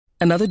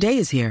Another day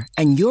is here,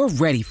 and you're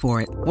ready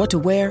for it. What to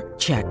wear?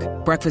 Check.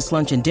 Breakfast,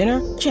 lunch, and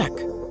dinner? Check.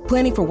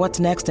 Planning for what's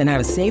next and how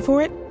to save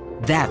for it?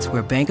 That's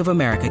where Bank of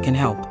America can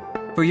help.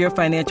 For your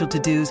financial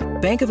to-dos,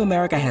 Bank of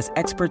America has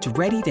experts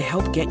ready to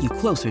help get you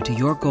closer to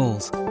your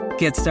goals.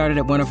 Get started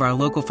at one of our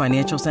local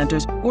financial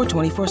centers or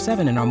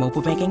 24/7 in our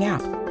mobile banking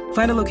app.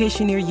 Find a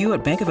location near you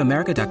at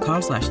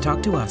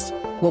bankofamerica.com/talktous.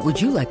 What would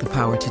you like the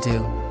power to do?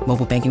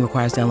 Mobile banking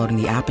requires downloading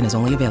the app and is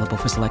only available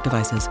for select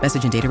devices.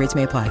 Message and data rates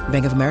may apply.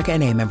 Bank of America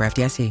N.A., member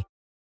FDIC.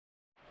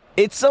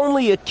 It's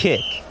only a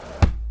kick,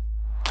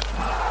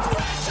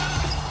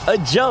 a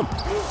jump,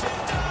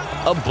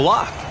 a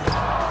block.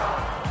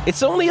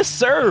 It's only a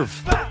serve.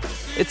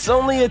 It's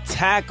only a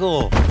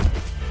tackle,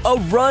 a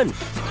run.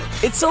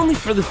 It's only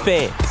for the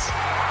fans.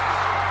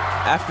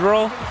 After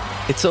all,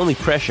 it's only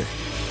pressure.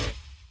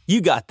 You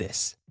got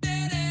this.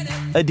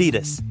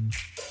 Adidas.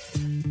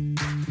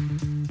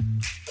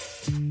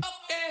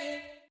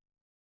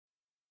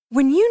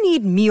 When you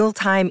need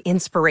mealtime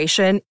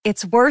inspiration,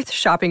 it's worth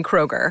shopping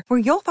Kroger, where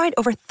you'll find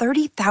over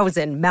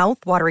 30,000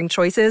 mouth-watering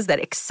choices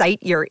that excite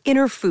your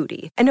inner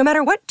foodie. And no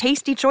matter what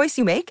tasty choice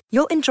you make,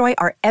 you'll enjoy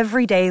our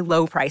everyday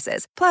low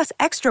prices, plus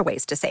extra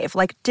ways to save,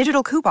 like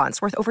digital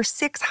coupons worth over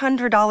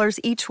 $600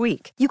 each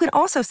week. You can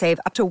also save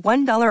up to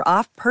 $1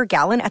 off per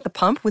gallon at the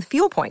pump with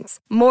fuel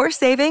points. More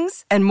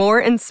savings and more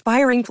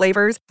inspiring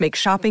flavors make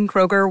shopping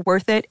Kroger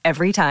worth it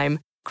every time.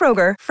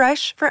 Kroger,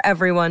 fresh for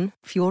everyone.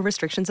 Fuel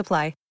restrictions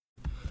apply.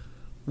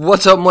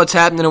 What's up and what's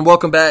happening, and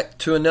welcome back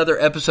to another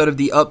episode of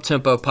the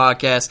Uptempo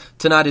Podcast.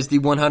 Tonight is the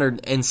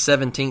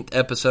 117th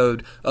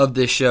episode of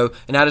this show,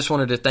 and I just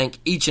wanted to thank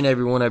each and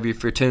every one of you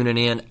for tuning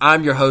in.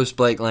 I'm your host,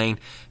 Blake Lane,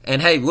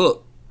 and hey,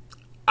 look,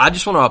 I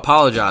just want to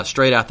apologize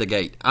straight out the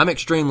gate. I'm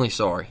extremely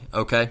sorry,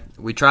 okay?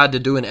 We tried to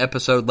do an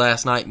episode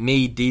last night,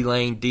 me,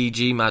 D-Lane,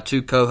 DG, my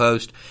two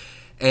co-hosts,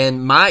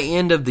 and my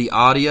end of the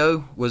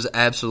audio was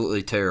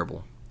absolutely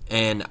terrible,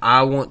 and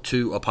I want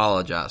to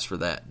apologize for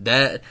that.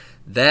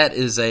 That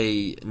is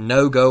a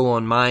no-go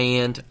on my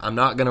end. I'm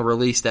not going to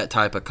release that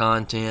type of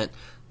content.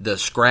 The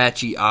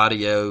scratchy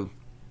audio,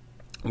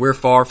 we're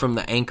far from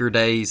the Anchor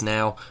days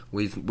now.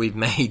 We've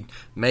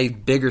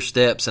made bigger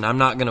steps, and I'm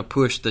not going to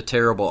push the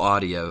terrible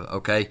audio,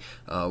 okay?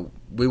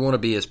 We want to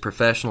be as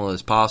professional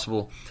as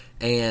possible.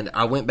 And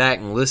I went back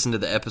and listened to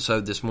the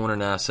episode this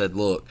morning, and I said,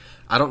 look,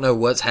 I don't know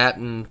what's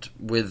happened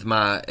with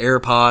my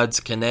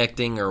AirPods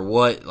connecting or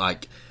what.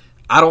 Like,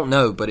 I don't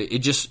know, but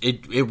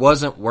it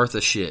wasn't worth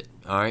a shit.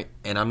 All right,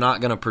 and I'm not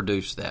going to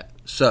produce that.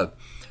 So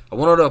I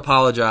wanted to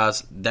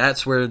apologize.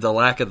 That's where the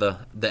lack of the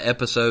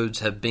episodes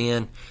have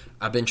been.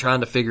 I've been trying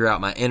to figure out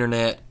my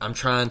internet. I'm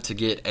trying to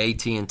get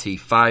AT&T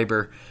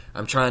fiber.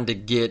 I'm trying to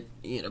get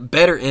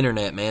better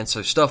internet, man,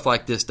 so stuff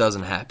like this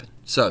doesn't happen.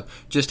 So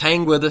just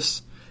hang with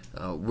us.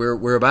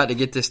 We're about to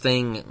get this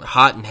thing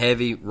hot and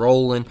heavy,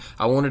 rolling.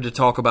 I wanted to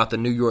talk about the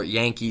New York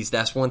Yankees.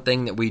 That's one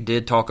thing that we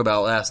did talk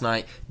about last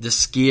night. The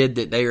skid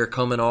that they are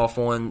coming off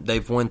on.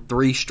 They've won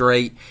 3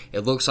 straight.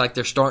 It looks like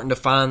they're starting to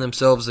find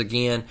themselves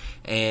again.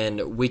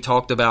 And we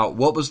talked about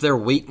what was their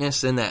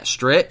weakness in that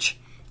stretch.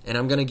 And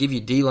I'm going to give you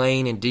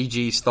D-Lane and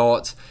DG's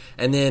thoughts.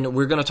 And then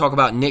we're going to talk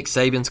about Nick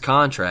Saban's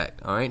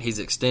contract. All right, he's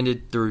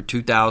extended through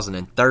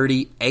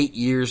 2030, 8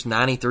 years,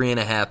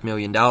 $93.5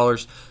 million.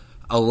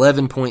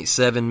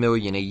 $11.7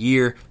 million a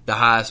year, the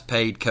highest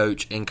paid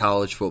coach in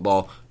college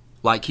football,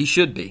 like he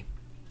should be.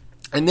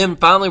 And then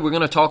finally, we're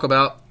going to talk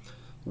about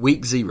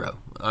week 0.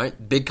 All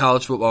right, big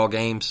college football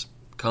games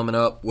coming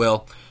up.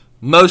 Well,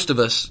 most of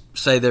us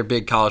say they're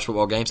big college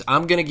football games.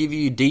 I'm going to give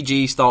you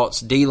DG's thoughts,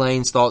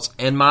 D-Lane's thoughts,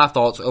 and my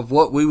thoughts of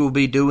what we will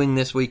be doing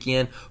this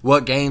weekend,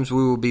 what games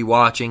we will be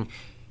watching,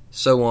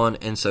 so on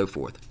and so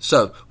forth.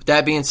 So, with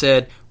that being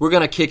said, we're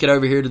going to kick it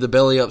over here to the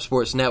Belly Up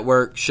Sports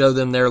Network, show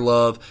them their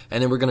love,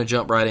 and then we're going to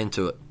jump right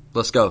into it.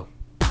 Let's go.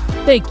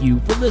 Thank you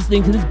for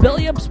listening to this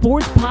Belly Up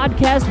Sports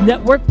Podcast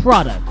Network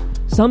product.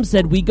 Some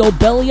said we go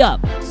belly up,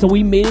 so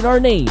we made it our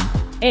name,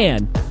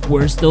 and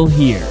we're still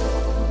here.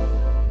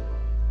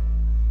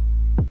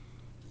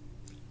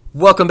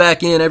 Welcome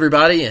back in,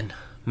 everybody, and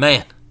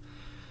man,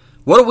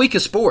 what a week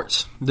of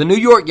sports. The New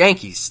York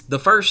Yankees, the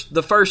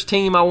first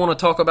team I want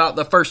to talk about,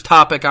 the first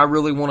topic I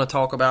really want to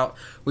talk about.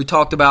 We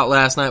talked about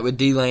last night with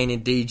D-Lane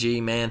and DG,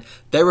 man.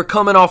 They were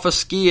coming off a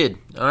skid,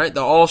 all right?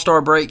 The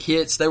All-Star break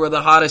hits. They were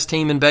the hottest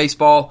team in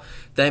baseball.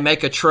 They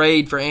make a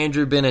trade for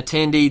Andrew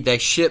Benintendi. They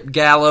ship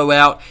Gallo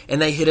out,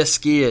 and they hit a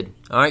skid,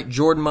 all right?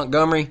 Jordan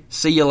Montgomery,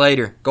 see you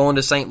later, going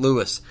to St.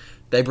 Louis.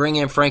 They bring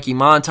in Frankie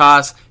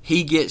Montas.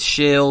 He gets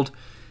shelled.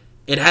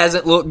 It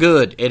hasn't looked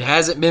good. It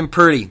hasn't been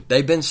pretty.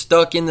 They've been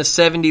stuck in the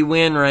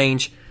 70-win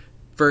range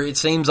for, it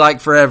seems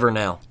like, forever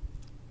now.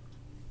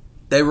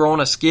 They were on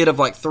a skid of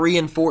like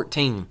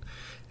 3-14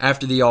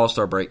 after the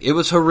All-Star break. It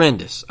was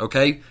horrendous,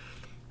 okay?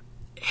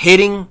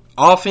 Hitting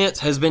offense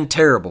has been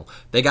terrible.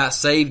 They got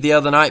saved the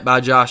other night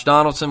by Josh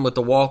Donaldson with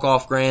the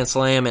walk-off grand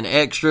slam and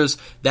extras.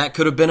 That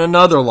could have been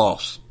another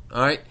loss,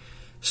 all right?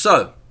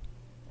 So,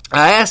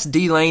 I asked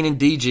D-Lane and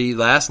DG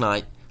last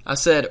night, I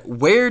said,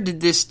 where did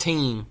this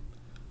team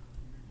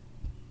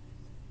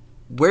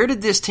where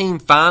did this team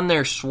find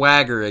their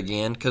swagger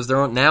again? Because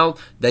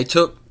they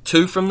took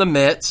 2 from the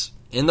Mets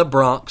in the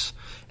Bronx,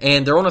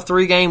 and they're on a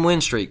 3-game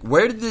win streak.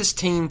 Where did this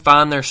team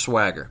find their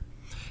swagger?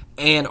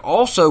 And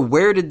also,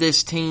 where did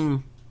this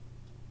team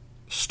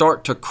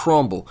start to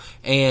crumble?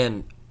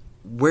 And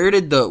where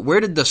did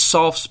the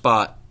soft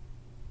spot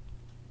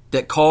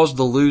that caused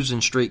the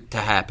losing streak to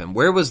happen?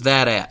 Where was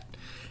that at?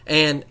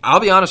 And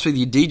I'll be honest with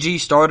you, DG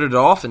started it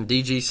off, and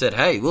DG said,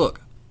 hey, look,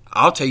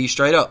 I'll tell you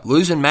straight up,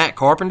 losing Matt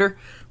Carpenter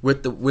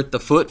with the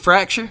foot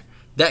fracture,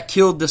 that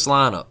killed this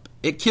lineup.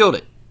 It killed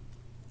it.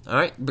 All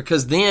right?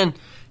 Because then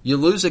you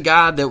lose a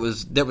guy that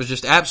was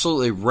just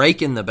absolutely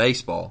raking the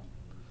baseball.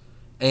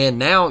 And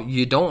now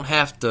you don't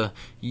have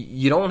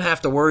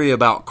to worry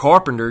about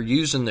Carpenter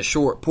using the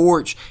short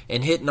porch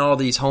and hitting all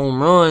these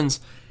home runs,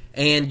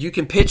 and you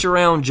can pitch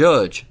around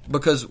Judge,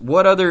 because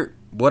what other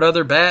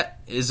bat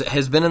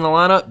has been in the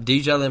lineup?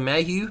 DJ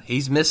LeMahieu,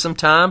 he's missed some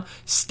time.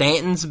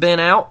 Stanton's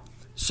been out.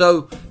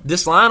 So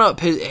this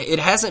lineup, it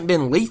hasn't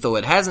been lethal.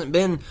 It hasn't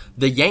been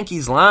the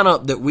Yankees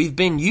lineup that we've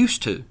been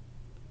used to.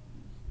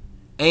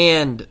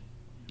 And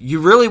you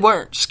really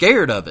weren't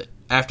scared of it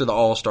after the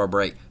All-Star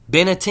break.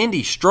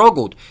 Benintendi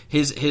struggled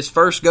his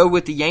first go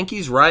with the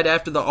Yankees right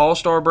after the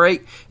All-Star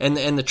break and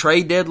the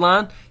trade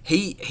deadline.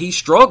 He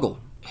struggled.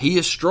 He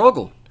has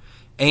struggled.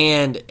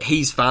 And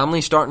he's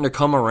finally starting to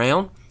come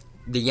around.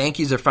 The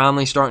Yankees are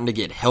finally starting to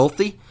get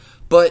healthy.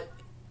 But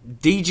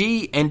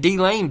DG and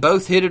D-Lane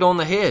both hit it on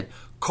the head.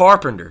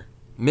 Carpenter,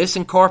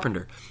 missing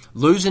Carpenter.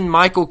 Losing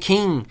Michael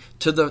King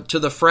to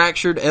the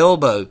fractured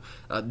elbow.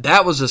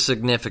 That was a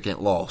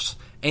significant loss.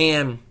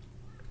 And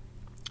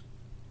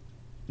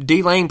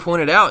D-Lane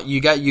pointed out,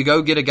 you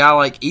go get a guy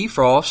like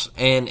Efros,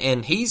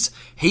 and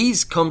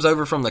he's comes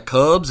over from the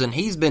Cubs, and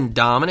he's been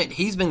dominant.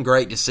 He's been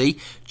great to see.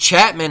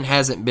 Chapman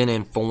hasn't been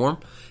in form,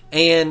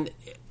 and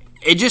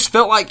it just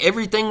felt like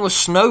everything was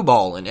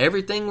snowballing.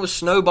 Everything was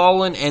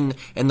snowballing, and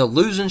the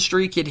losing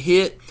streak had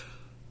hit.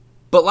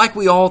 But like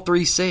we all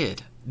three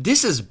said,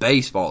 this is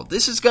baseball.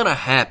 This is going to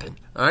happen.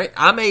 All right,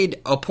 I made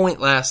a point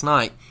last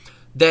night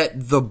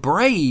that the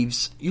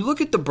Braves, you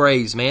look at the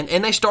Braves, man,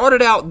 and they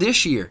started out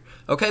this year.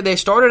 Okay, they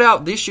started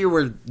out this year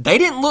where they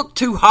didn't look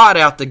too hot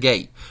out the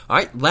gate. All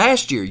right,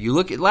 last year, you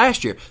look at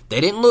last year, they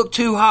didn't look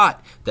too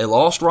hot. They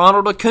lost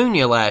Ronald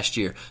Acuna last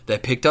year. They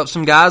picked up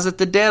some guys at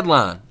the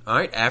deadline, all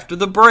right, after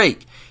the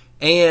break,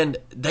 and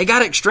they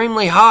got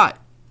extremely hot.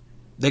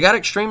 Their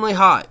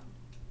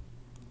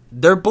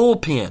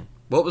bullpen.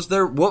 What was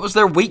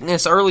their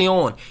weakness early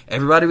on?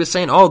 Everybody was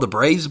saying, "Oh, the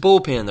Braves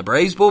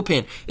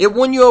bullpen." It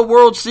won you a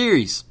World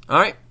Series, all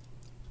right?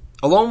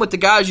 Along with the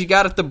guys you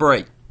got at the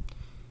break.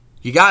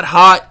 You got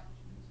hot,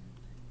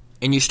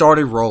 and you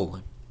started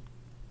rolling.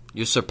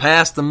 You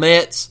surpassed the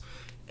Mets,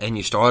 and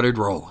you started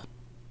rolling.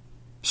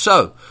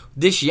 So,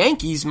 this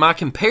Yankees, my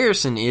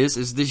comparison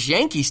is this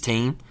Yankees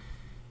team,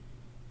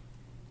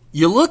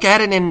 you look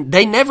at it, and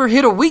they never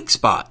hit a weak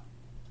spot.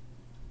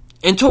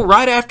 Until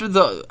right after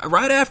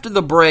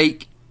the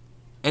break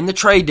and the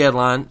trade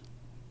deadline,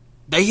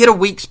 they hit a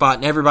weak spot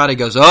and everybody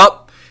goes,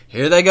 "Up,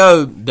 here they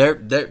go.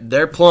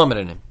 They're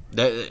plummeting him.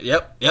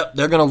 Yep.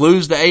 They're going to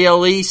lose the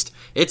AL East.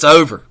 It's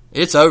over.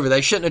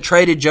 They shouldn't have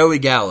traded Joey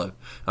Gallo.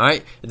 All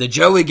right, the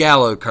Joey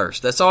Gallo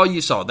curse. That's all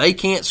you saw. They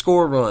can't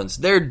score runs.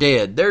 They're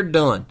dead. They're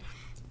done.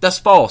 That's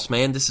false,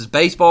 man. This is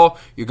baseball.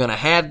 You're going to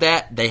have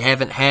that. They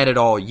haven't had it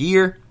all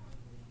year.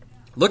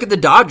 Look at the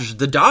Dodgers.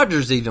 The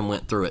Dodgers even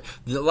went through it.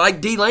 Like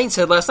D-Lane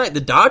said last night,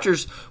 the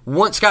Dodgers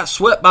once got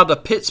swept by the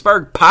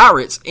Pittsburgh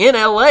Pirates in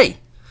L.A.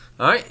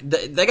 All right,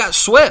 they got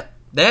swept.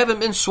 They haven't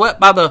been swept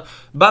by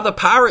the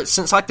Pirates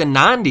since like the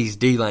 90s,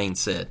 D-Lane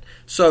said.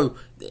 So,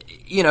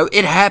 you know,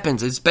 it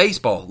happens. It's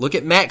baseball. Look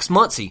at Max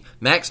Muncy.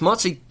 Max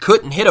Muncy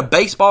couldn't hit a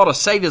baseball to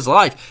save his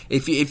life.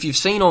 If you've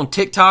seen on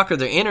TikTok or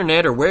the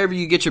internet or wherever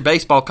you get your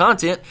baseball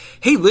content,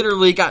 he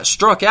literally got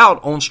struck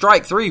out on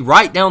strike 3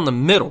 right down the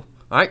middle.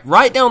 All right,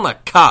 right down the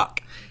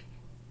cock,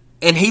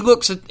 and he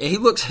looks at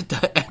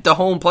the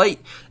home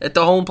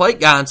plate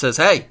guy and says,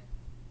 "Hey,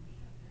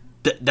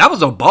 that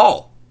was a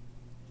ball."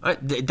 All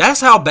right,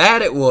 that's how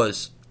bad it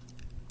was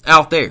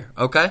out there.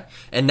 Okay,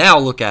 and now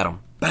look at him,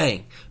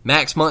 bang!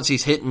 Max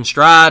Muncy's hitting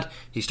stride.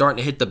 He's starting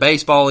to hit the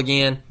baseball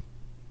again.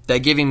 They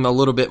give him a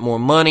little bit more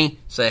money.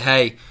 Say,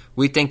 "Hey,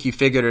 we think you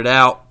figured it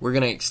out. We're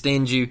going to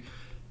extend you,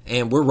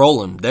 and we're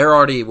rolling." They're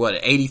already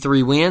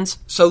 83 wins.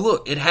 So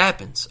look, it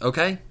happens.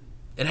 Okay.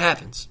 It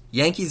happens.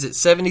 Yankees at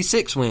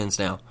 76 wins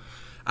now.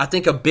 I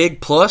think a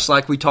big plus,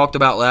 like we talked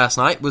about last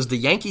night, was the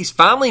Yankees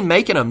finally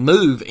making a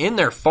move in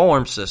their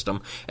farm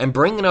system and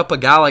bringing up a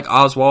guy like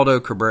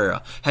Oswaldo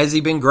Cabrera. Has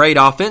he been great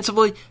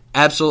offensively?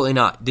 Absolutely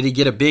not. Did he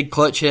get a big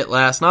clutch hit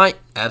last night?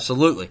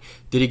 Absolutely.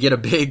 Did he get a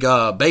big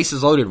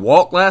bases loaded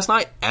walk last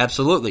night?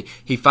 Absolutely.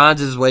 He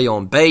finds his way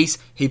on base.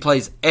 He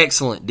plays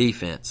excellent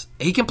defense.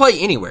 He can play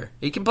anywhere.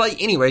 He can play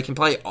anywhere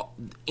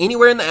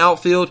in the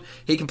outfield.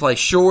 He can play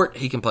short.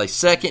 He can play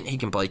second. He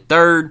can play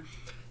third.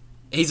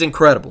 He's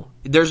incredible.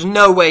 There's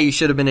no way he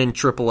should have been in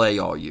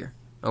AAA all year.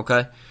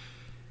 Okay?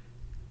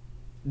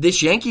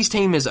 This Yankees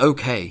team is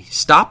okay.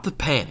 Stop the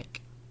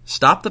panic.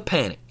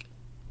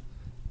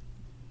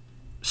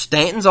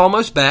 Stanton's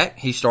almost back.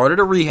 He started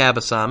a rehab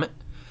assignment.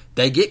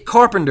 They get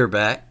Carpenter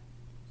back.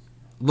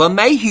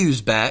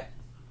 LeMahieu's back.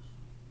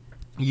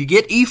 You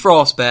get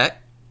Efrost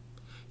back.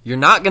 You're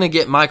not going to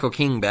get Michael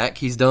King back.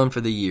 He's done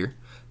for the year.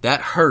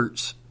 That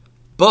hurts.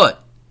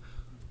 But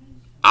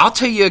I'll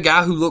tell you a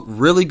guy who looked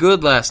really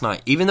good last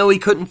night, even though he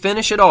couldn't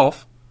finish it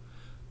off,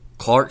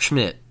 Clark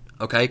Schmidt.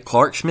 Okay,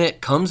 Clark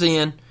Schmidt comes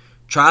in,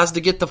 tries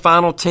to get the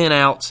final 10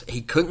 outs.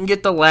 He couldn't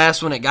get the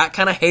last one. It got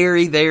kind of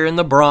hairy there in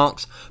the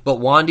Bronx, but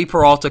Wandy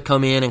Peralta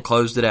come in and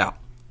closed it out.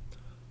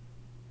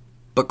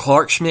 But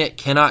Clark Schmidt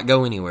cannot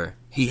go anywhere.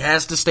 He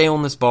has to stay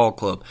on this ball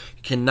club.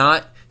 You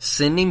cannot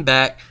send him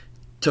back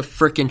to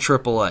frickin'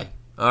 AAA.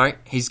 All right?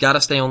 He's got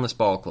to stay on this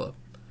ball club.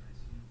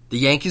 The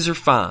Yankees are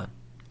fine.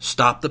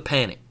 Stop the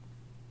panic.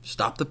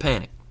 Stop the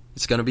panic.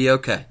 It's going to be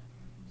okay.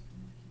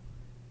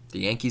 The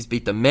Yankees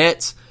beat the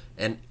Mets.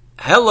 And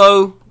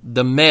hello,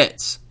 the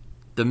Mets.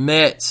 The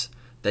Mets.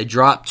 They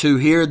dropped 2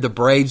 here. The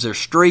Braves are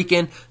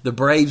streaking. The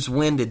Braves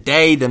win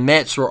today. The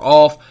Mets were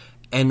off.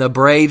 And the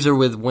Braves are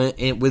within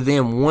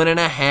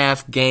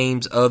 1.5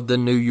 games of the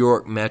New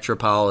York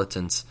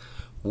Metropolitans.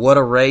 What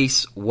a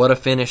race. What a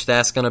finish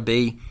that's going to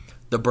be.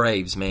 The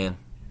Braves, man.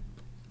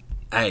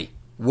 Hey,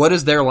 what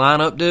does their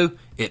lineup do?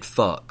 It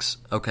fucks.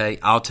 Okay,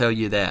 I'll tell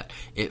you that.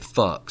 It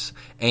fucks.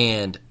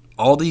 And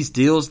all these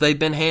deals they've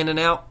been handing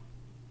out,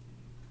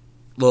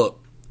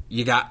 look,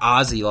 you got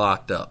Ozzie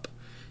locked up.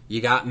 You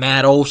got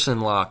Matt Olson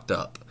locked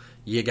up.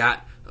 You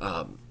got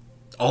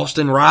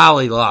Austin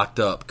Riley locked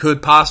up.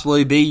 Could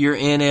possibly be your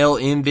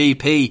NL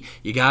MVP.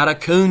 You got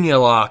Acuna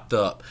locked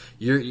up.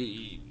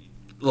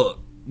 Look,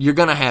 you're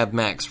going to have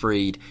Max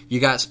Fried. You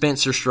got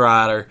Spencer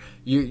Strider.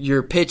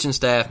 Your pitching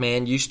staff,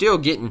 man, you're still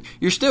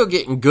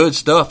getting good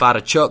stuff out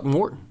of Chuck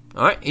Morton.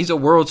 All right? He's a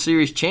World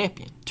Series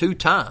champion,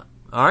 2-time.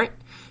 All right?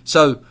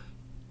 So,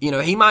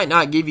 he might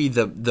not give you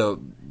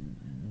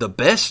the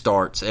best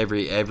starts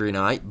every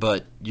night,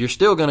 but you're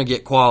still going to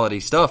get quality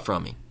stuff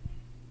from him.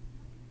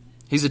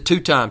 He's a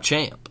 2-time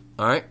champ,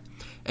 all right?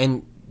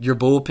 And your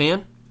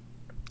bullpen,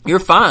 you're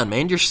fine,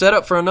 man. You're set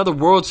up for another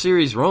World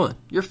Series run.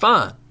 You're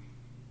fine.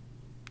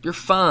 You're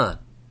fine.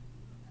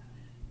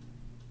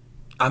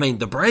 I mean,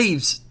 the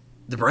Braves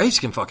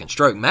can fucking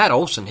stroke. Matt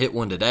Olson hit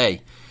one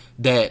today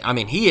that,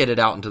 he hit it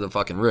out into the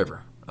fucking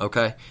river,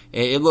 okay?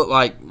 It looked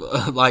like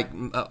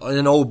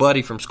an old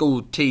buddy from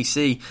school,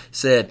 TC,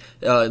 said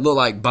it looked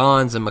like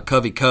Bonds and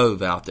McCovey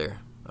Cove out there,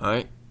 all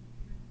right?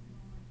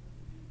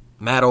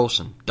 Matt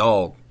Olson,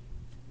 dog.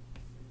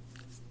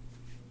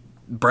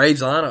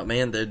 Braves lineup,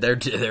 man,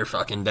 they're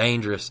fucking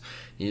dangerous.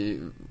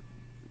 You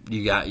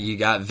got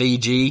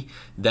VG.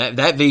 That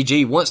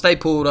VG, once they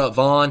pulled up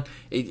Vaughn,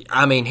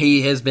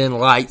 he has been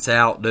lights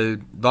out,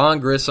 dude. Vaughn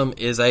Grissom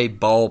is a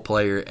ball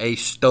player, a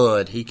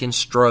stud. He can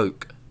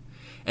stroke.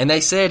 And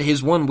they said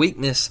his one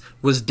weakness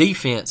was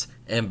defense.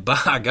 And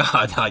by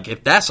God,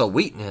 if that's a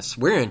weakness,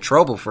 we're in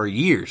trouble for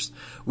years.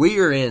 We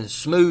are in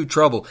smooth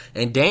trouble.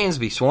 And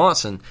Dansby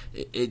Swanson,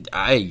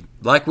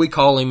 like we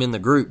call him in the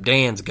group,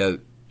 Dan's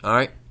GOAT. All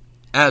right?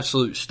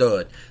 Absolute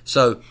stud.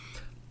 So,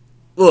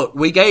 look,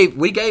 we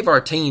gave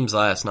our teams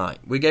last night.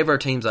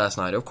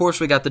 Of course,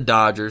 we got the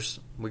Dodgers.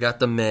 We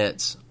got the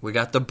Mets. We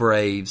got the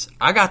Braves.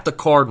 I got the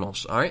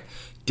Cardinals, all right?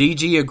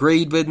 DG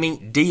agreed with me.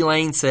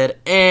 D-Lane said,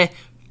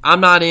 I'm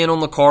not in on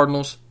the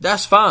Cardinals.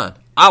 That's fine.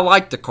 I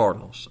like the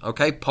Cardinals,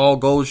 okay? Paul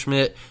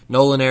Goldschmidt,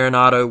 Nolan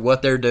Arenado,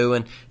 what they're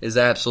doing is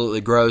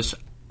absolutely gross.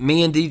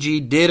 Me and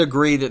DG did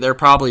agree that they're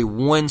probably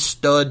one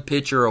stud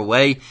pitcher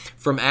away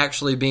from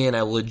actually being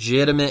a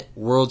legitimate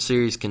World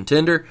Series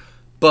contender,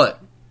 but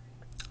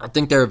I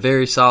think they're a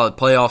very solid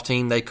playoff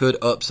team. They could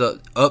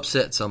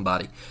upset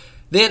somebody.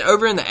 Then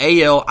over in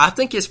the AL, I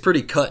think it's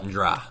pretty cut and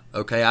dry,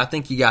 okay? I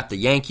think you got the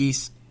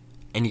Yankees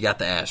and you got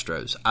the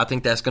Astros. I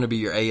think that's going to be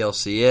your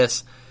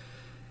ALCS.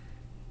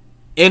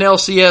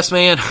 NLCS,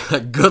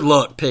 man, good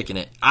luck picking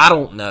it. I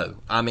don't know.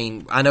 I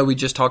know we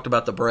just talked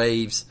about the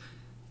Braves.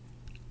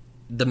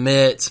 The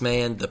Mets,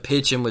 man, the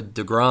pitching with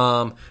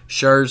DeGrom,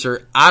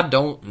 Scherzer. I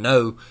don't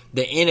know.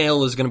 The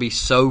NL is going to be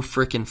so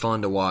freaking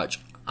fun to watch.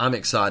 I'm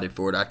excited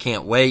for it. I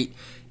can't wait.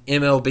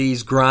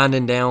 MLB's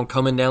grinding down,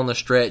 coming down the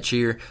stretch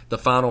here. The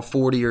final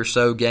 40 or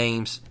so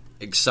games.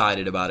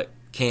 Excited about it.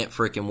 Can't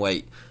freaking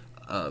wait.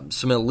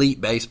 Some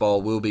elite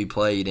baseball will be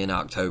played in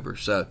October.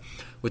 So,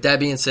 with that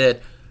being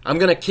said, I'm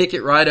going to kick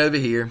it right over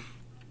here.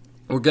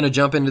 We're going to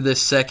jump into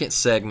this second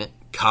segment.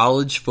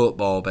 College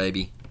football,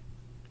 baby.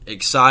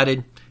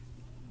 Excited.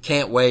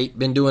 Can't wait.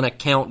 Been doing a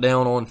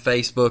countdown on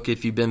Facebook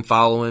if you've been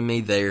following me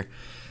there.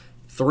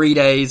 3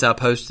 days I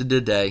posted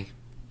today.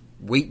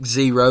 Week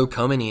 0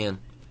 coming in.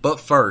 But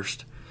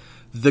first,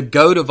 the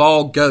GOAT of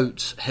all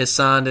GOATs has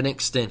signed an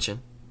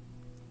extension.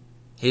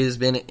 He has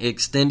been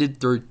extended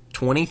through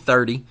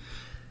 2030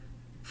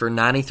 for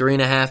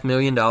 $93.5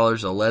 million,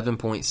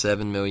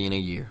 $11.7 million a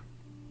year.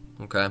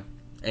 Okay?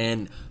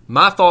 And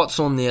my thoughts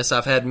on this,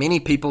 I've had many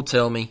people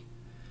tell me,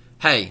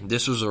 hey,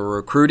 this was a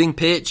recruiting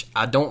pitch.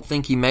 I don't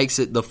think he makes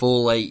it the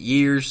full 8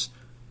 years.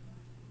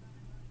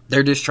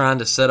 They're just trying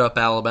to set up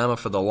Alabama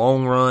for the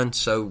long run,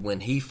 so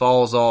when he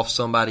falls off,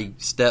 somebody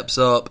steps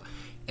up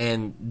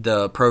and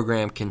the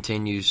program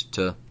continues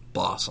to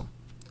blossom.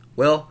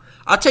 Well,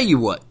 I'll tell you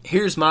what.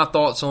 Here's my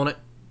thoughts on it.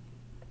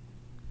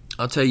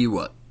 I'll tell you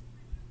what.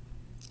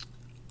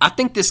 I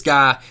think this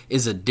guy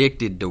is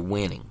addicted to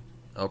winning,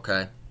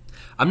 okay?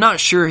 I'm not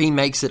sure he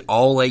makes it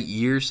all 8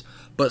 years,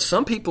 but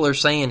some people are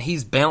saying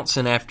he's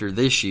bouncing after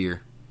this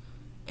year,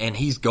 and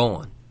he's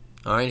gone.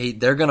 All right,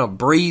 they're going to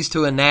breeze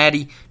to a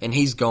natty, and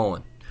he's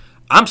gone.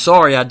 I'm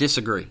sorry, I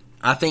disagree.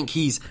 I think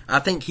he's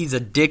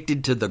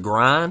addicted to the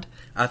grind.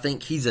 I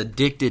think he's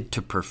addicted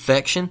to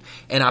perfection.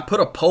 And I put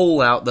a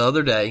poll out the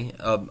other day,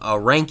 a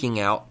ranking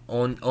out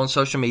on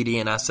social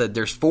media, and I said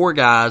there's 4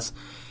 guys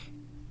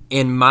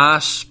in my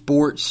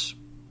sports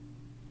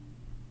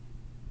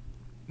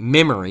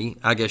memory,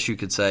 I guess you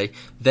could say,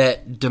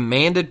 that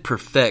demanded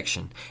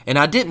perfection. And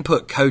I didn't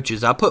put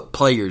coaches, I put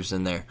players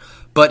in there.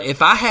 But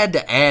if I had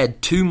to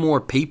add 2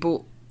 more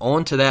people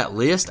onto that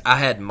list, I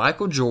had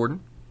Michael Jordan,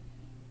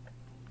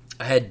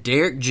 I had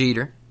Derek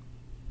Jeter,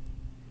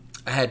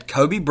 I had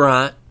Kobe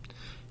Bryant,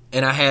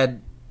 and I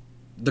had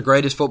the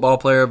greatest football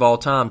player of all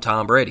time,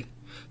 Tom Brady.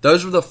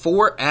 Those were the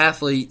 4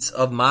 athletes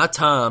of my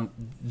time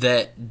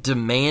that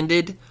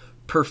demanded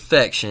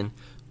perfection,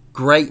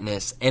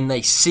 greatness, and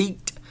they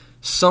seeked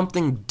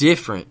something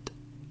different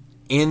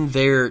in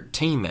their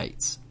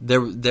teammates.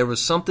 There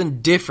was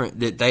something different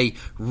that they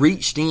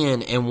reached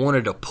in and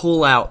wanted to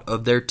pull out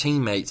of their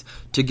teammates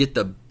to get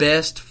the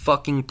best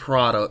fucking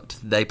product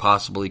they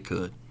possibly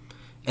could.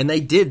 And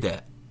they did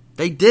that.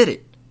 They did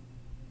it.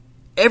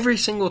 Every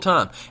single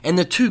time. And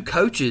the 2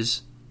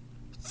 coaches,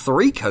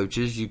 3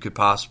 coaches you could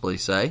possibly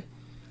say,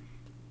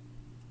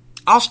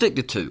 I'll stick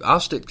to 2.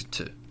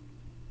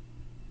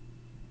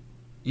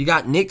 You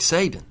got Nick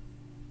Saban.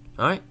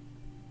 All right?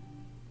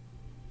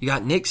 You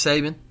got Nick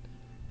Saban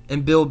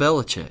and Bill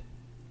Belichick.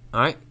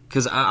 All right?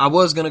 Because I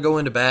was going to go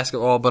into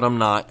basketball, but I'm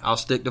not. I'll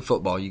stick to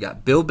football. You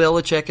got Bill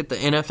Belichick at the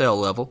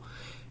NFL level,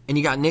 and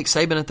you got Nick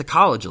Saban at the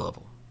college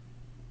level.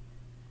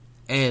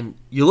 And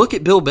you look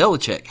at Bill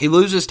Belichick. He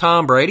loses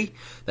Tom Brady.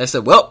 They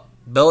said, well,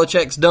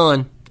 Belichick's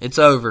done. It's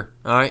over.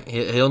 All right?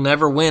 He'll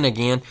never win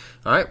again.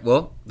 All right?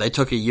 Well, they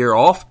took a year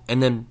off,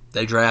 and then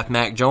they draft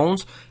Mac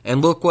Jones,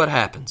 and look what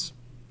happens.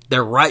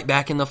 They're right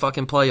back in the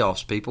fucking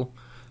playoffs, people.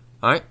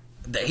 All right?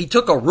 He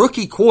took a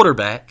rookie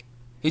quarterback.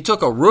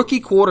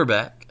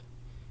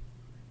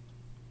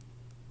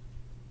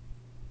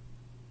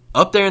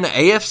 Up there in the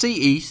AFC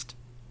East,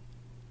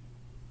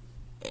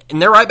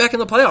 and they're right back in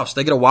the playoffs.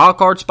 They get a wild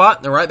card spot,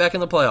 and they're right back in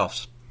the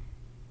playoffs.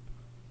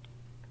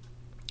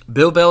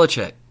 Bill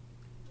Belichick,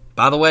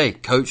 by the way,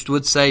 coached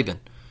with Saban.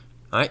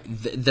 All right?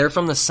 They're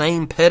from the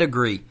same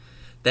pedigree.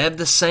 They have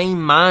the same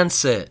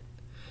mindset.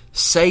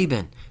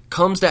 Saban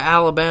comes to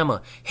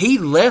Alabama. He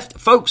left,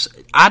 folks,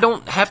 I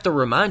don't have to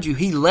remind you,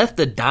 he left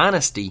the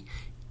dynasty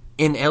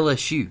in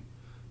LSU.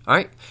 All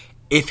right?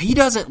 If he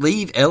doesn't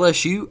leave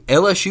LSU,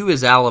 LSU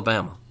is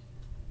Alabama.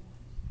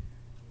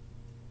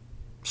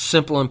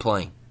 Simple and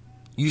plain.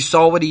 You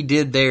saw what he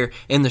did there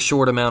in the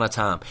short amount of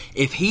time.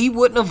 If he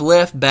wouldn't have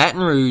left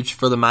Baton Rouge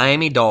for the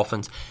Miami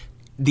Dolphins,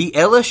 the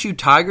LSU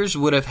Tigers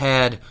would have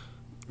had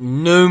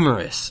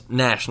numerous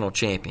national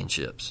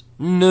championships.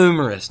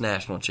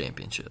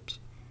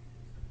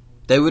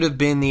 They would have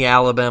been the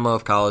Alabama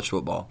of college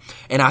football.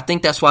 And I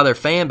think that's why their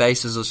fan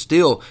bases are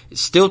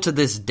still to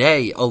this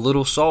day a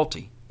little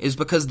salty, is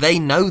because they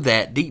know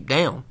that deep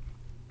down.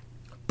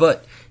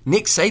 But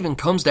Nick Saban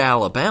comes to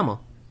Alabama,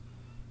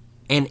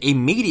 and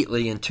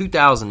immediately in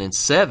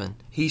 2007,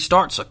 he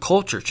starts a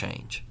culture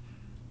change.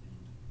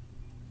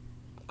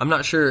 I'm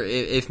not sure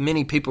if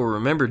many people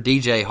remember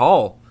DJ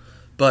Hall,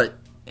 but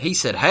he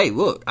said, hey,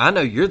 look, I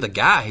know you're the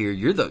guy here.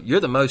 You're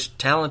the most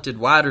talented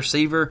wide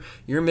receiver.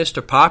 You're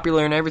Mr.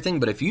 Popular and everything,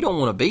 but if you don't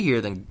want to be here,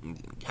 then,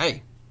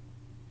 hey,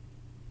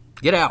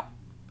 get out.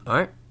 All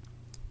right?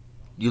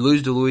 You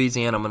lose to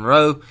Louisiana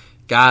Monroe.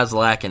 Guys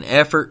lacking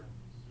effort.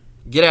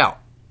 Get out.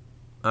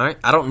 All right?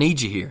 I don't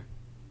need you here.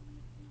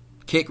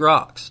 Kick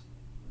rocks.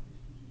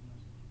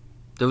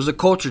 There was a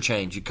culture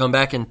change. You come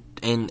back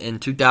in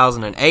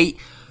 2008.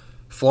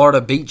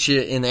 Florida beat you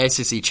in the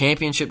SEC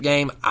championship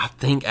game. I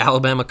think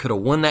Alabama could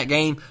have won that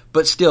game,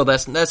 but still,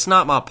 that's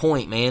not my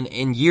point, man.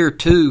 In year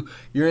 2,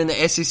 you're in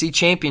the SEC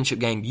championship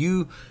game.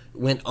 You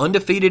went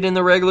undefeated in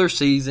the regular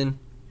season,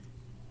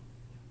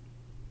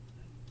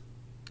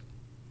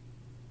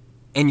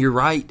 and you're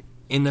right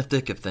in the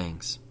thick of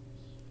things.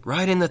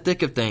 Right in the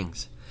thick of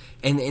things.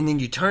 And then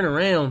you turn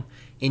around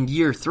in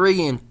year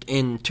 3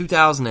 in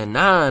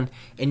 2009,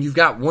 and you've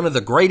got one of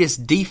the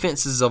greatest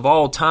defenses of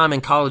all time in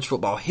college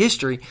football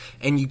history,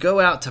 and you go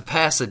out to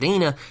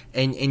Pasadena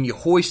and you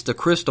hoist the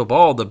crystal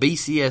ball, the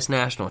BCS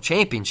National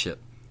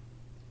Championship.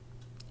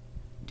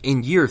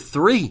 In year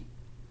 3,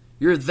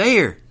 you're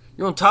there.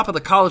 You're on top of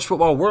the college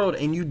football world,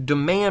 and you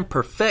demand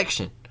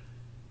perfection.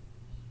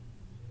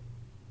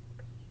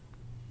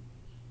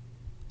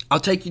 I'll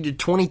take you to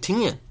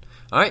 2010.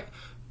 All right?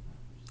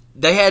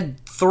 They had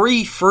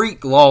 3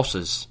 freak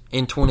losses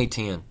in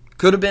 2010.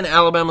 Could have been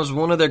Alabama's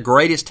one of their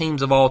greatest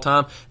teams of all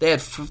time. They had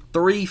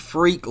 3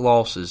 freak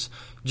losses.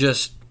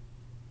 Just,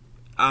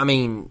 I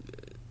mean,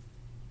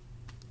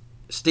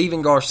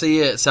 Steven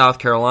Garcia at South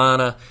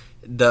Carolina.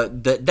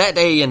 That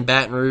day in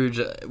Baton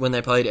Rouge when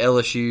they played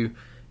LSU,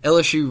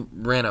 LSU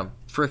ran a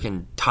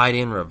freaking tight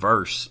end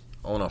reverse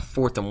on a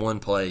 4th and 1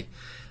 play.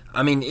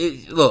 I mean,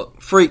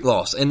 look, freak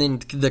loss. And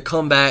then the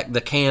comeback,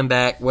 the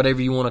comeback,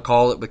 whatever you want to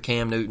call it, with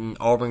Cam Newton,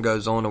 Auburn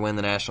goes on to win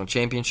the national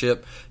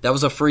championship. That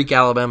was a freak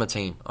Alabama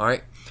team, all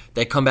right?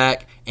 They come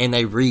back and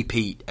they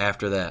repeat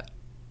after that.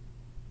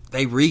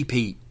 They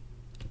repeat.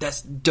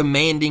 That's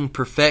demanding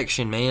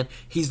perfection, man.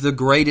 He's the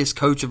greatest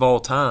coach of all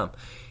time.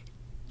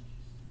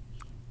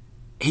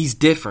 He's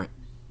different.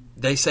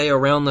 They say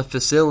around the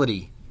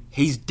facility,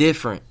 he's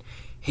different.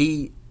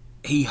 He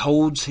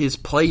holds his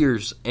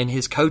players and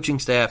his coaching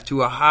staff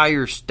to a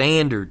higher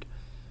standard.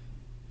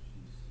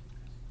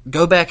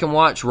 Go back and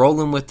watch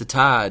Rolling with the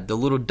Tide, the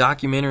little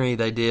documentary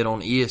they did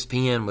on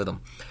ESPN with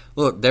him.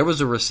 Look, there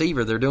was a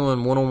receiver. They're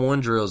doing one-on-one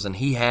drills, and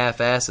he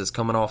half-asses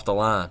coming off the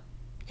line.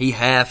 He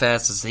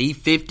half-asses. He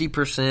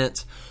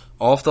 50%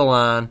 off the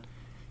line.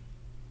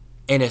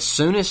 And as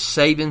soon as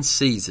Saban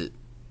sees it,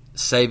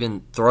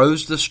 Saban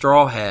throws the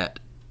straw hat,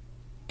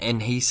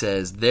 and he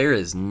says, there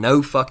is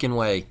no fucking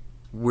way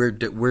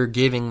we're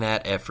giving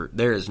that effort.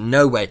 There is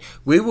no way.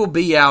 We will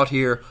be out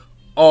here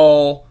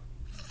all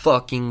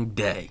fucking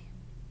day.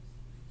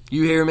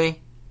 You hear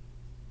me?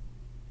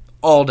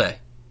 All day.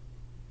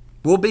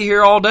 We'll be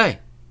here all day.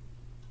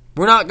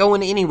 We're not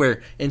going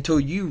anywhere until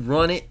you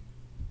run it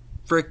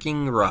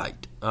freaking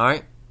right. All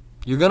right?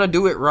 You're going to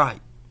do it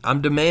right.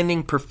 I'm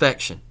demanding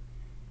perfection.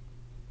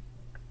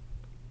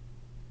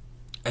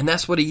 And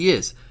that's what he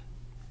is.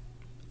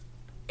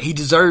 He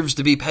deserves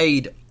to be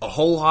paid a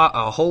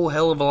whole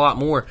hell of a lot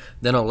more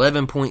than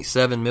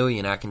 $11.7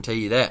 million, I can tell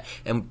you that.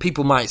 And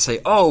people might say,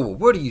 oh,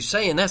 what are you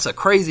saying? That's a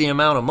crazy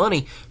amount of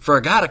money for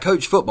a guy to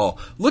coach football.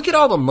 Look at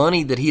all the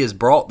money that he has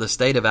brought the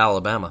state of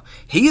Alabama.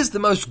 He is the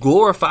most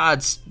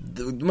glorified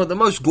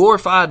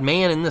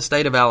man in the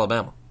state of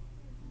Alabama.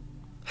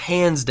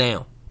 Hands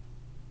down.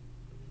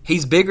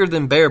 He's bigger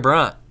than Bear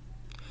Bryant.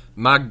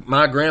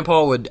 My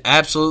grandpa would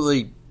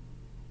absolutely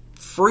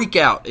freak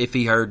out if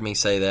he heard me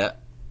say that.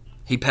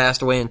 He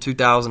passed away in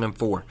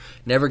 2004.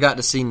 Never got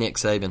to see Nick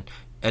Saban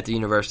at the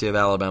University of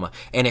Alabama.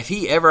 And if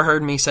he ever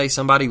heard me say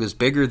somebody was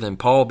bigger than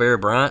Paul Bear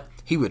Bryant,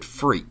 he would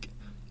freak.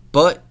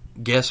 But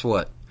guess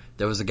what?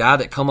 There was a guy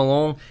that come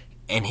along,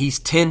 and he's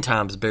 10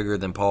 times bigger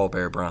than Paul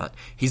Bear Bryant.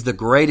 He's the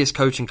greatest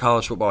coach in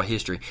college football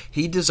history.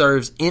 He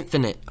deserves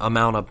infinite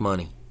amount of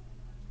money.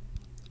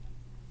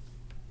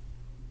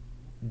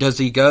 Does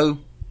he go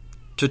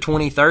to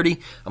 2030?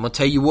 I'm going to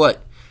tell you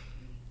what.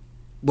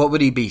 What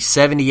would he be,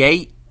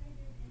 78?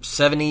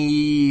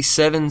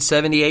 77,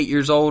 78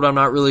 years old, I'm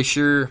not really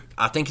sure.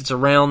 I think it's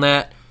around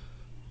that.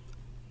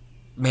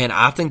 Man,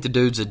 I think the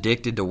dude's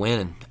addicted to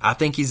winning. I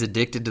think he's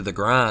addicted to the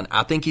grind.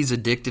 I think he's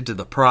addicted to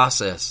the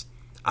process.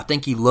 I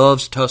think he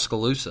loves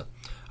Tuscaloosa.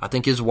 I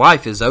think his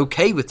wife is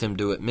okay with him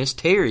doing it, Miss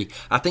Terry.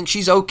 I think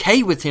she's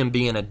okay with him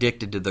being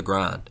addicted to the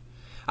grind.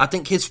 I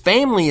think his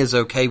family is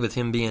okay with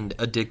him being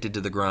addicted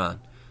to the grind.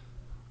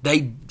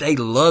 They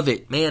love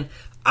it, man.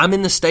 I'm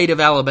in the state of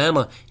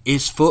Alabama.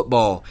 It's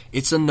football.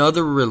 It's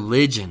another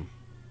religion,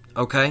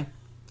 okay?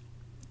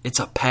 It's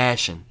a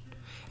passion.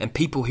 And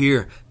people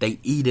here, they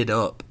eat it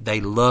up. They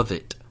love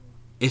it.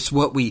 It's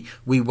what we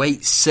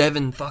wait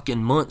 7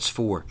 fucking months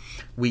for.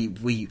 We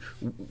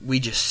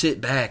just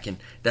sit back, and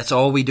that's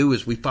all we do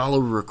is we follow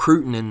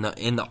recruiting in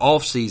the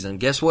off season.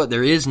 Guess what?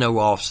 There is no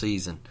off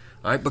season.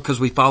 All right, because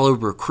we follow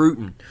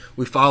recruiting.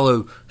 We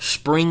follow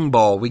spring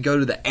ball. We go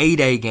to the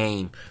A-Day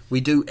game.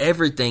 We do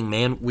everything,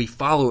 man. We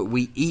follow it.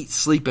 We eat,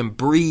 sleep, and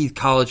breathe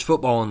college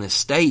football in this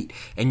state.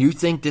 And you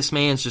think this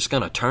man's just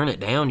going to turn it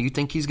down? You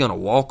think he's going to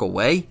walk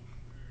away?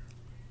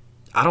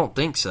 I don't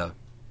think so.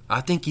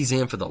 I think he's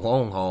in for the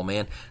long haul,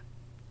 man.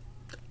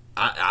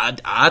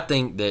 I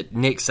think that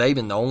Nick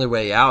Saban, the only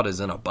way out is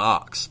in a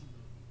box.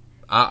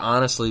 I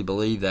honestly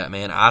believe that,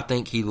 man. I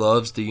think he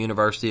loves the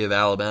University of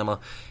Alabama,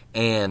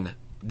 and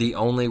the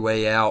only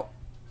way out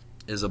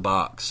is a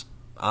box,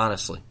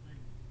 honestly.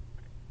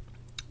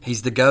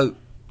 He's the GOAT.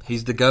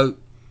 He's the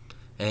GOAT.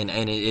 And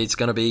it's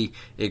going to be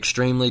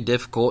extremely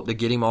difficult to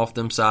get him off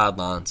them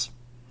sidelines.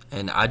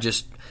 And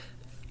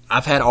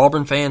I've had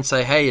Auburn fans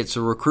say, hey, it's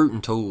a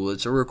recruiting tool.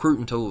 It's a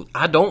recruiting tool.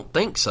 I don't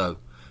think so.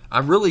 I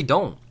really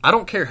don't. I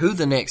don't care who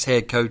the next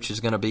head coach is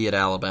going to be at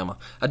Alabama.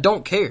 I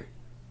don't care.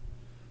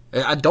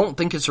 I don't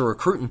think it's a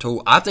recruiting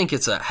tool. I think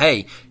it's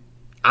hey,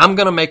 I'm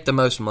going to make the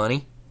most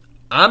money.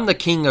 I'm the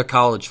king of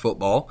college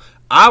football.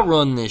 I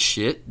run this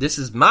shit. This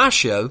is my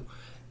show.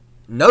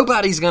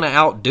 Nobody's going to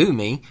outdo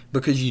me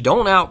because you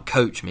don't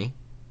outcoach me.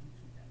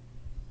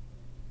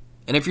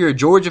 And if you're a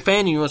Georgia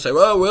fan and you want to say,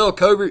 well,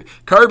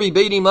 Kirby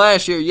beat him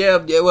last year. Yeah,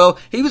 well,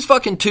 he was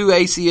fucking 2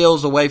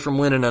 ACLs away from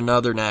winning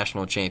another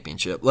national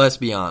championship. Let's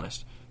be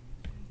honest.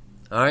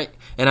 All right?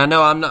 And I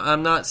know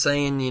I'm not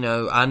saying,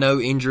 I know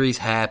injuries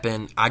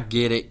happen. I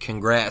get it.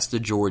 Congrats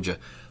to Georgia.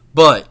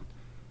 But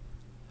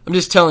I'm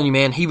just telling you,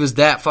 man, he was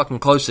that fucking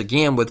close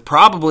again with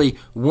probably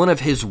one of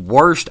his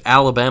worst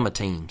Alabama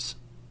teams.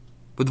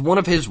 With one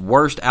of his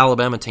worst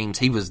Alabama teams,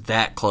 he was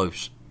that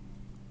close.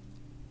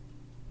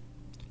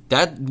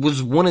 That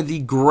was one of the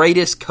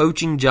greatest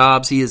coaching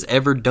jobs he has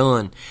ever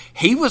done.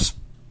 He was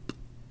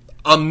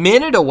a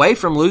minute away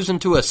from losing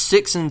to a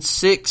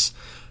 6-6,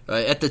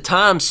 at the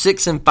time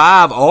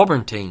 6-5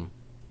 Auburn team.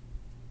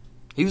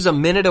 He was a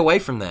minute away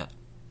from that.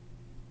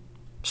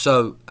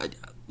 So,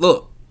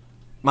 look,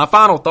 my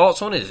final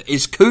thoughts on it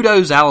is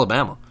kudos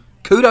Alabama.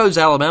 Kudos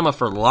Alabama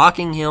for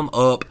locking him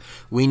up.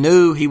 We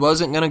knew he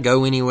wasn't going to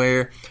go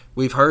anywhere.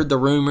 We've heard the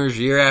rumors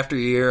year after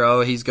year.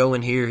 Oh, he's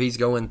going here, he's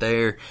going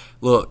there.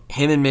 Look,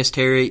 him and Miss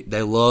Terry,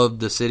 they love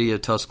the city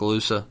of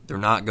Tuscaloosa. They're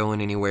not going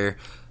anywhere.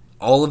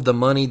 All of the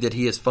money that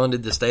he has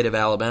funded the state of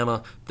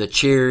Alabama, the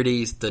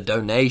charities, the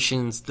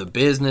donations, the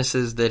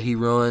businesses that he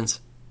runs,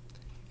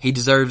 he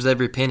deserves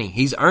every penny.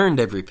 He's earned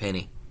every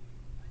penny.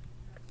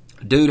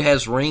 Dude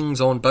has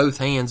rings on both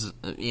hands,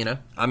 you know.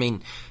 I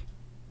mean,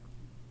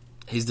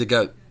 he's the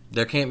GOAT.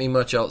 There can't be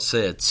much else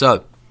said.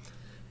 So,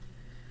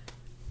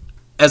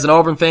 as an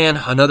Auburn fan,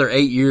 another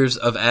 8 years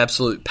of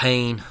absolute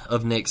pain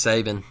of Nick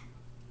Saban.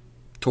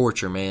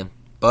 Torture, man.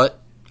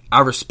 But I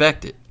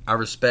respect it. I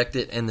respect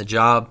it and the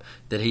job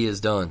that he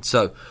has done.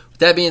 So, with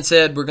that being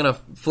said, we're going to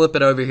flip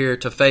it over here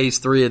to phase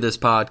 3 of this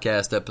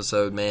podcast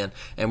episode, man.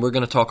 And we're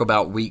going to talk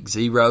about week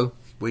 0.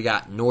 We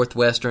got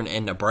Northwestern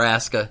and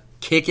Nebraska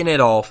kicking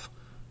it off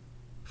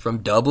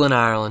from Dublin,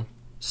 Ireland,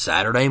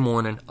 Saturday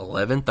morning,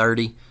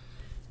 11:30.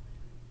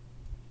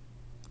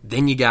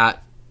 Then you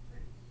got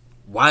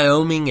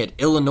Wyoming at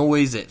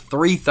Illinois at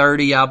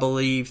 3:30, I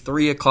believe.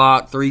 3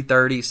 o'clock,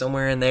 3:30,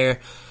 somewhere in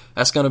there.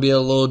 That's going to be a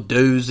little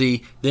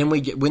doozy. Then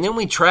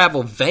we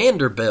travel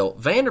Vanderbilt.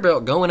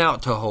 Vanderbilt going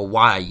out to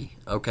Hawaii,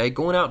 okay?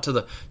 Going out to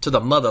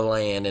the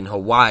motherland in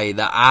Hawaii,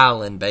 the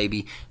island,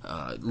 baby.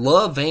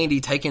 Love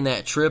Vandy taking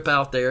that trip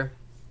out there.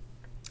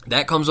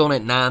 That comes on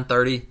at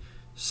 9:30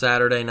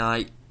 Saturday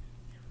night.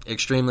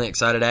 Extremely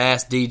excited. I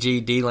asked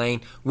DG,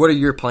 D-Lane, what are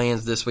your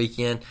plans this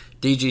weekend?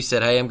 DG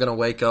said, hey, I'm going to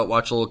wake up,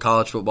 watch a little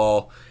college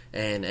football,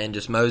 and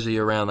just mosey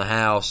around the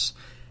house.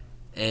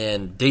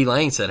 And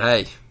D-Lane said,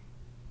 hey,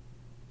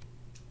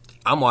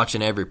 I'm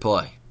watching every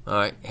play. All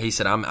right. He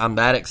said, I'm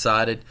that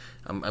excited.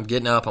 I'm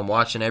getting up. I'm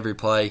watching every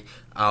play.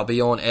 I'll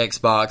be on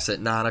Xbox at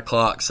 9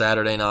 o'clock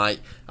Saturday night.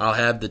 I'll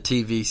have the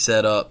TV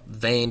set up.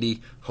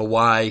 Vandy,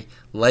 Hawaii,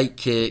 late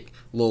kick,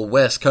 little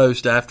West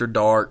Coast after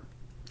dark.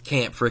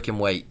 Can't freaking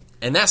wait.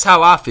 And that's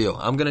how I feel.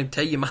 I'm going to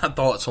tell you my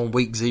thoughts on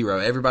week 0.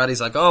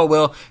 Everybody's like, oh,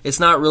 well, it's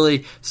not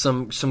really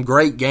some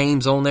great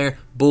games on there.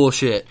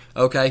 Bullshit,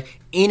 okay?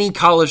 Any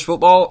college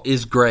football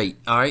is great,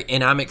 all right?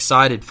 And I'm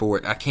excited for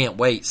it. I can't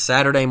wait.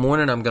 Saturday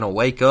morning, I'm going to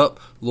wake up,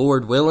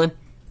 Lord willing.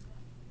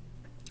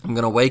 I'm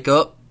going to wake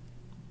up.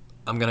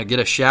 I'm going to get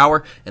a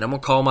shower, and I'm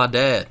going to call my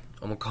dad.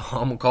 I'm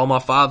gonna call my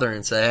father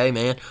and say, hey,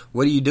 man,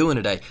 what are you doing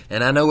today?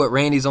 And I know what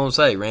Randy's going to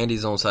say.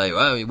 Randy's going to say,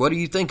 well, what do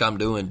you think I'm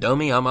doing,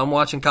 dummy? I'm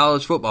watching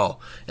college football.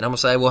 And I'm going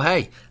to say, well,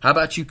 hey, how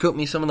about you cook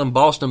me some of them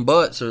Boston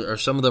butts or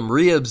some of them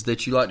ribs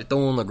that you like to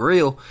throw on the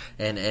grill,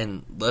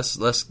 and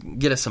let's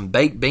get us some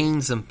baked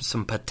beans and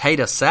some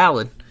potato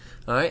salad,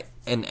 all right?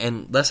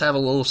 And let's have a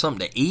little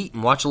something to eat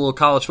and watch a little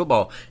college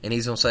football. And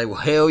he's going to say,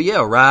 well, hell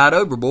yeah, ride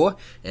over, boy.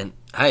 And,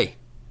 hey,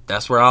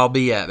 that's where I'll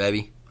be at,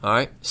 baby, all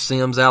right?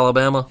 Sims,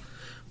 Alabama.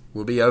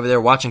 We'll be over there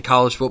watching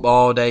college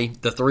football all day,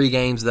 the 3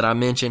 games that I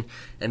mentioned,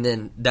 and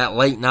then that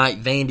late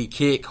night Vandy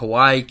kick,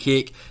 Hawaii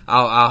kick.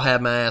 I'll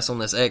have my ass on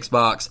this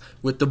Xbox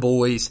with the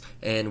boys,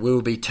 and we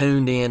will be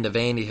tuned in to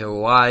Vandy,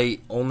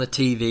 Hawaii on the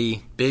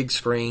TV, big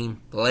screen,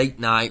 late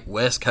night,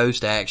 West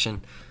Coast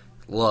action.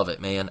 Love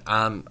it, man.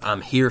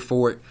 I'm here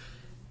for it.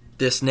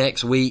 This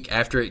next week,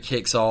 after it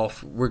kicks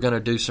off, we're going to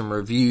do some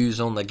reviews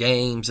on the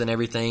games and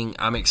everything.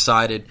 I'm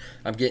excited.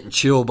 I'm getting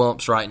chill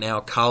bumps right now.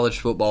 College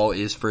football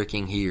is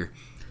freaking here.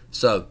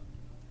 So,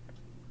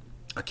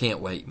 I can't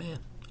wait, man.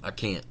 I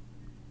can't.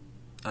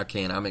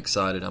 I'm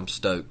excited. I'm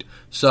stoked.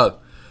 So,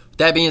 with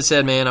that being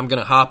said, man, I'm going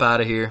to hop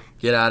out of here.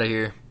 Get out of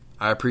here.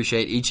 I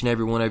appreciate each and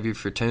every one of you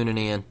for tuning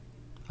in.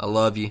 I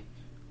love you.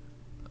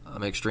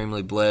 I'm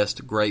extremely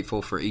blessed,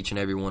 grateful for each and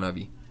every one of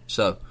you.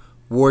 So,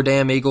 War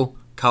Damn Eagle,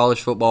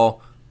 college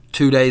football,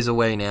 2 days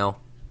away now.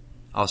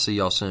 I'll see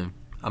y'all soon.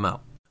 I'm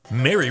out.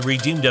 Mary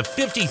redeemed a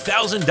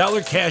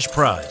 $50,000 cash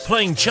prize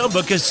playing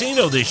Chumba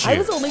Casino this year. I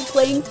was only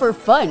playing for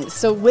fun,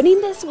 so winning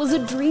this was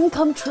a dream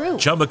come true.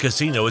 Chumba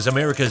Casino is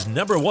America's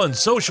 #1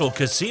 social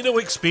casino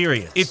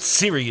experience. It's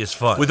serious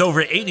fun. With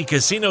over 80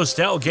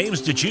 casino-style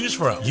games to choose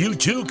from, you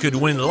too could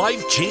win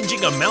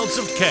life-changing amounts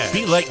of cash.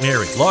 Be like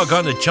Mary. Log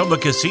on to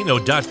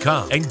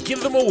ChumbaCasino.com and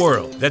give them a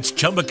whirl. That's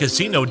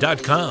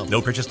ChumbaCasino.com.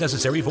 No purchase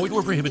necessary. Void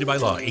where prohibited by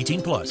law.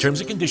 18+. Terms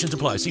and conditions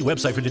apply. See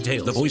website for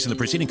details. The voice in the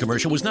preceding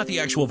commercial was not the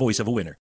actual voice of a winner.